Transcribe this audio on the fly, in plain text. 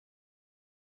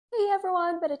Hey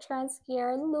everyone, but a trans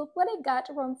here. Look what I got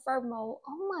from FIRMOO.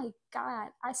 Oh my god,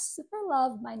 I super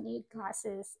love my new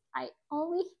glasses. I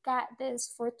only got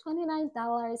this for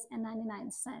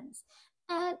 $29.99.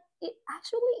 And it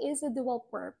actually is a dual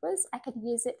purpose. I can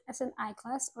use it as an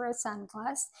eyeglass or a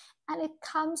sunglass. And it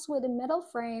comes with a metal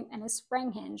frame and a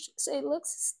spring hinge, so it looks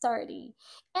sturdy.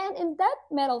 And in that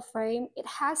metal frame, it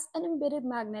has an embedded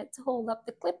magnet to hold up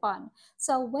the clip-on.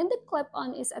 So when the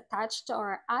clip-on is attached to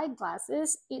our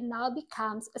eyeglasses, it now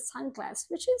becomes a sunglass,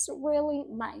 which is really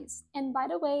nice. And by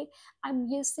the way, I'm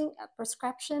using a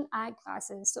prescription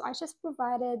eyeglasses. So I just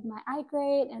provided my eye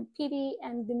grade and PD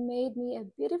and they made me a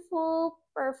beautiful,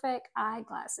 perfect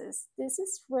eyeglasses. This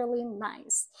is really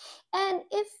nice. And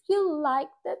if you like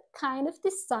that kind of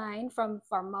design from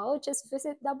FIRMOO, just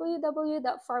visit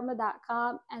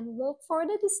www.firmoo.com and look for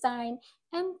the design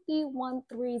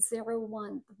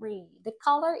MP13013. The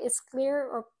color is clear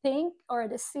or pink or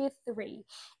the C3.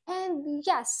 And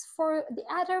yes, for the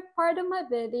other part of my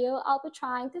video, I'll be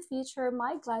trying to feature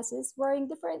my glasses wearing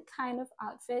different kind of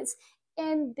outfits.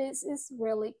 And this is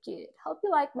really cute. Hope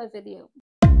you like my video.